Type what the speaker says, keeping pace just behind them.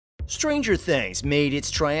Stranger Things made its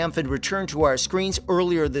triumphant return to our screens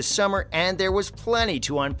earlier this summer, and there was plenty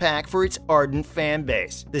to unpack for its ardent fan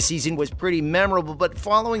base. The season was pretty memorable, but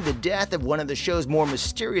following the death of one of the show's more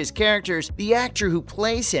mysterious characters, the actor who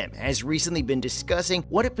plays him has recently been discussing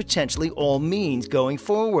what it potentially all means going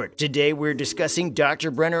forward. Today we're discussing Dr.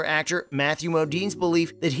 Brenner actor Matthew Modine's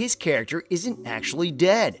belief that his character isn't actually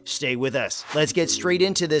dead. Stay with us. Let's get straight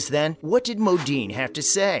into this then. What did Modine have to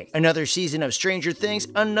say? Another season of Stranger Things,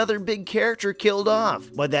 another big character killed off.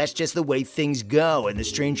 But that's just the way things go in the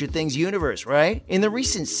Stranger Things universe, right? In the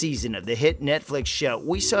recent season of the hit Netflix show,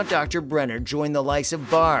 we saw Dr. Brenner join the likes of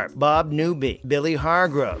Barb, Bob Newby, Billy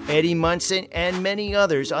Hargrove, Eddie Munson, and many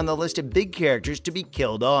others on the list of big characters to be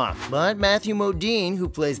killed off. But Matthew Modine, who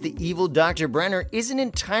plays the evil Dr. Brenner, isn't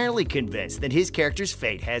entirely convinced that his character's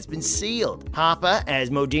fate has been sealed. Papa,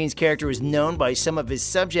 as Modine's character is known by some of his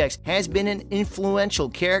subjects, has been an influential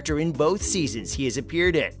character in both seasons he has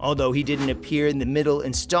appeared in. Although he didn't appear in the middle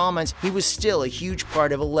installments, he was still a huge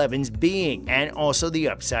part of Eleven's being, and also the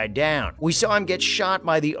Upside Down. We saw him get shot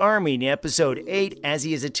by the army in episode 8 as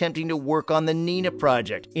he is attempting to work on the Nina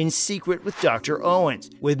project in secret with Dr. Owens,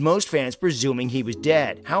 with most fans presuming he was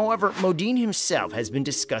dead. However, Modine himself has been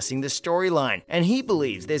discussing the storyline, and he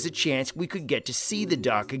believes there's a chance we could get to see the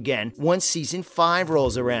Doc again once season 5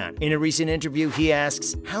 rolls around. In a recent interview, he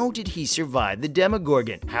asks, how did he survive the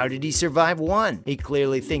Demogorgon? How did he survive 1? He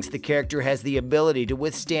clearly thinks the character has the ability to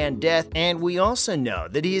withstand death, and we also know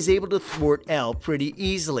that he is able to thwart Elle pretty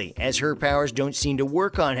easily, as her powers don't seem to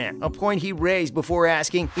work on him, a point he raised before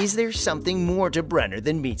asking, is there something more to Brenner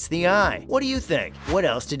than meets the eye? What do you think? What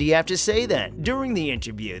else did he have to say then? During the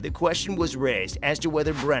interview, the question was raised as to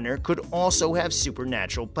whether Brenner could also have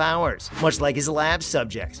supernatural powers, much like his lab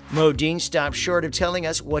subjects. Modine stopped short of telling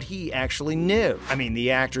us what he actually knew. I mean, the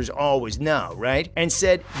actors always know, right? And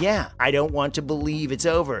said, yeah, I don't want to believe it's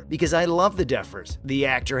over, because I love the Duffers. The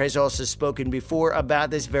actor has also spoken before about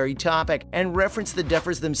this very topic and referenced the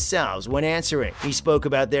Duffers themselves when answering. He spoke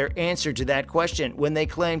about their answer to that question when they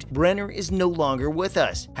claimed Brenner is no longer with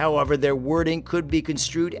us. However, their wording could be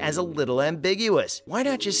construed as a little ambiguous. Why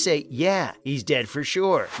not just say, yeah, he's dead for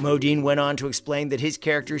sure? Modine went on to explain that his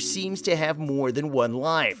character seems to have more than one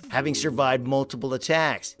life, having survived multiple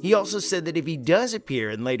attacks. He also said that if he does appear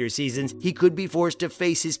in later seasons, he could be forced to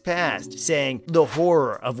face his past, saying the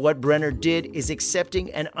horror of what Brenner did is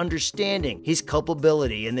accepting and understanding his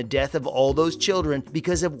culpability in the death of all those children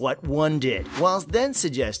because of what one did, whilst then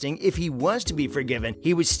suggesting if he was to be forgiven,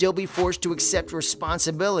 he would still be forced to accept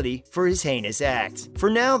responsibility for his heinous acts. For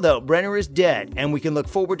now though, Brenner is dead, and we can look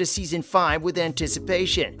forward to season 5 with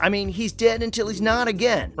anticipation. I mean, he's dead until he's not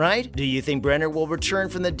again, right? Do you think Brenner will return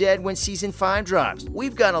from the dead when season 5 drops?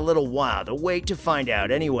 We've got a little while to wait to find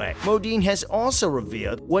out anyway. Modine has also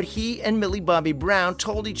revealed what he and Millie Bobby Brown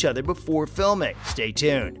told each other before filming. Stay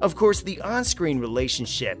tuned. Of course, the on-screen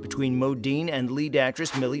relationship between Modine and lead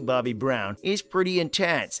actress Millie Bobby Brown is pretty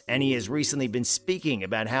intense, and he has recently been speaking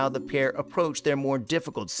about how the pair approach their more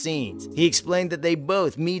difficult scenes. He explained that they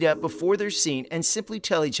both meet up before their scene and simply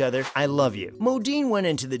tell each other, I love you. Modine went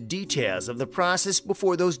into the details of the process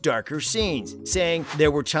before those darker scenes, saying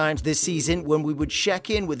there were times this season when we would check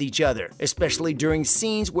in with each other, especially during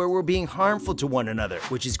scenes where we're being harmful to one another,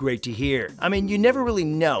 which is great to hear. I mean, you never really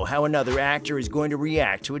know how another actor is going to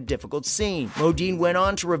react to a difficult scene. Modine went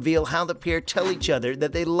on to reveal how the pair tell each other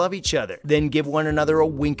that they love each other, then give one another a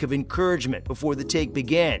wink of encouragement before the take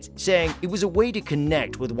begins, saying it was a way to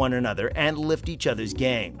connect with one another and lift each other's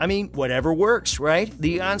game. I mean, whatever works, right?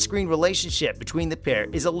 The on-screen relationship between the pair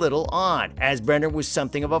is a little odd, as Brenner was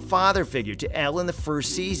something of a father figure to Elle in the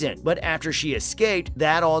first season, but after she escaped,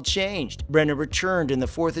 that all changed. Brenner returned in the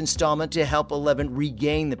 4th installment to help Eleven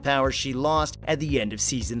regain the power she lost at the end of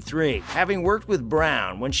season 3. Having worked with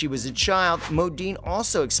Brown when she was a child, Modine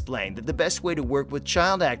also explained that the best way to work with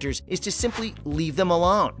child actors is to simply leave them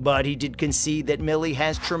alone, but he did concede that Millie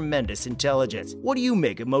has tremendous intelligence. What do you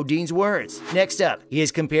make of Modine's words? Next up, he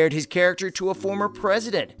has compared his character to a former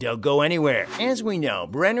president. They'll go anywhere. As we know,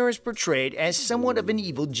 Brenner is portrayed as somewhat of an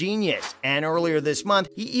evil genius, and earlier this month,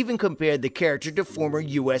 he even compared the character to former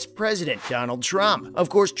US President Donald Trump. Of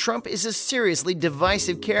course, Trump is a seriously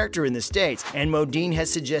divisive character in the States, and Modine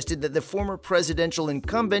has suggested that the former presidential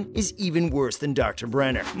incumbent is even worse than Dr.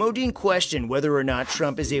 Brenner. Modine questioned whether or not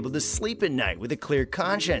Trump is able to sleep at night with a clear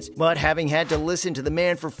conscience, but having had to listen to the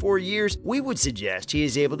man for 4 years, we would suggest he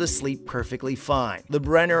is able to sleep perfectly fine. The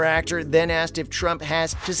Brenner actor then asked if Trump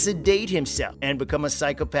has to sedate himself and become a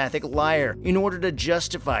psychopathic liar in order to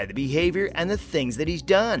justify the behavior and the things that he's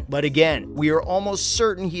done. But again, we are almost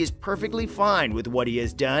certain he is perfectly fine with what he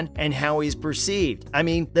has done and how he is perceived. I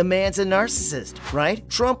mean, the man's a narcissist, right?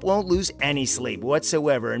 Trump won't lose any sleep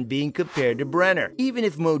whatsoever in being compared to Brenner, even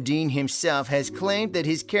if Modine himself has claimed that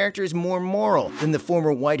his character is more moral than the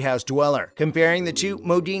former White House dweller. Comparing the two,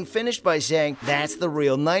 Modine finished by saying, "That's the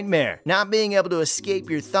real nightmare, not being able to escape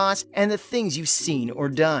your thoughts and the things you've seen or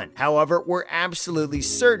done." However, we're absolutely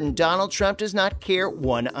certain Donald Trump does not care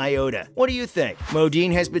one iota. What do you think?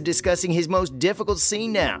 Modine has been discussing his most difficult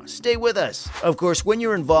scene now. Stay with us. Of course, when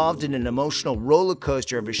you're involved in an emotional roller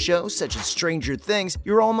coaster of a show such as Stranger Things,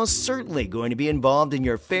 you're almost certainly going to be involved in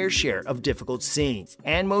your fair share of difficult scenes.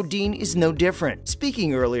 And Modine is no different.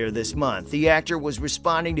 Speaking earlier this month, the actor was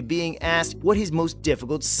responding to being asked what his most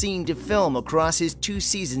difficult scene to film across his 2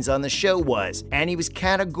 seasons on the show was, and he was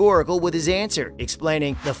categorical with his answer,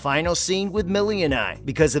 explaining, "The final scene with Millie and I,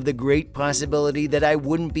 because of the great possibility that I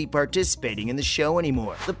wouldn't be participating in the show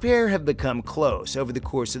anymore." The pair have become close over the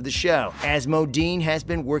course of the show, as Modine has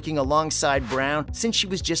been working alongside Brown since she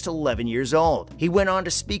was just 11 years old. He went on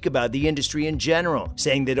to speak about the industry in general,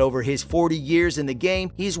 saying that over his 40 years in the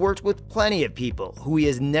game, he's worked with plenty of people who he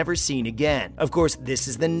has never seen again. Of course, this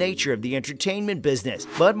is the nature of the entertainment business,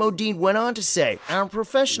 but Modine went on to say, "Our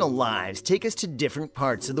professional lives take us to different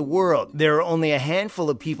parts of the world. There are only a handful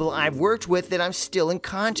of people I've worked with that I'm still in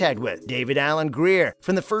contact with. David Alan Grier,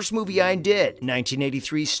 from the first movie I did,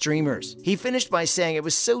 1983 Streamers." He finished by saying it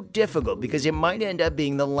was so difficult because it might end up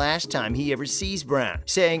being the last time he ever sees Brown,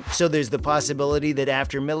 saying, "So there's the possibility that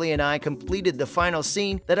after Millie and I completed the final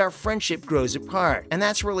scene that our friendship grows apart, and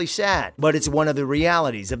that's really sad, but it's one of the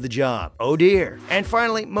realities of the job. Oh dear." And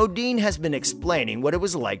finally, Modine has been explaining what it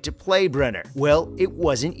was like to play Brenner. Well, it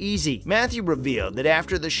wasn't easy. Matthew revealed that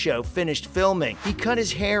after the show finished filming, he cut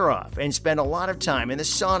his hair off and spent a lot of time in the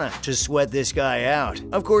sauna to sweat this guy out.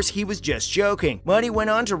 Of course, he was just joking, but he went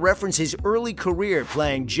on to reference his early career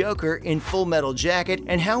playing Joker in Full Metal Jacket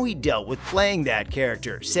and how he dealt with playing that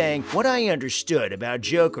character, saying, "What I understood about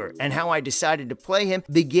Joker and how I decided to play him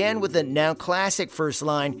began with the now classic first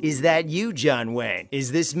line, 'Is that you, John Wayne?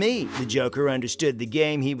 Is this me?' The Joker understood the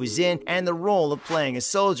game he was in and the role of playing a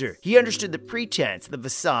soldier. He understood the pretense, the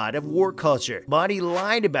facade of war culture, but he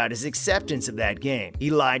lied about his acceptance of that game. He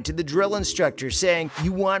lied to the drill instructor saying,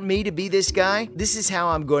 'You want me to be this guy? This is how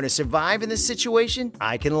I'm going to survive in this situation?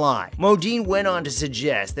 I can lie.'" Modine went on to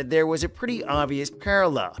suggest that there was a pretty obvious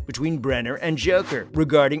parallel between Brenner and Joker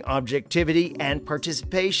regarding objectivity and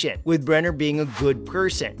participation, with Brenner being a good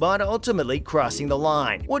person, but ultimately crossing the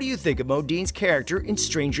line. What do you think of Modine's character in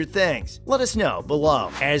Stranger Things? Let us know below.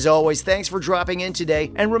 As always, thanks for dropping in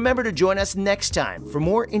today, and remember to join us next time for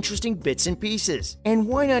more interesting bits and pieces. And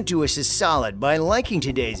why not do us a solid by liking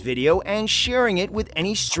today's video and sharing it with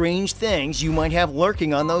any strange things you might have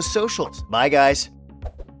lurking on those socials. Bye guys.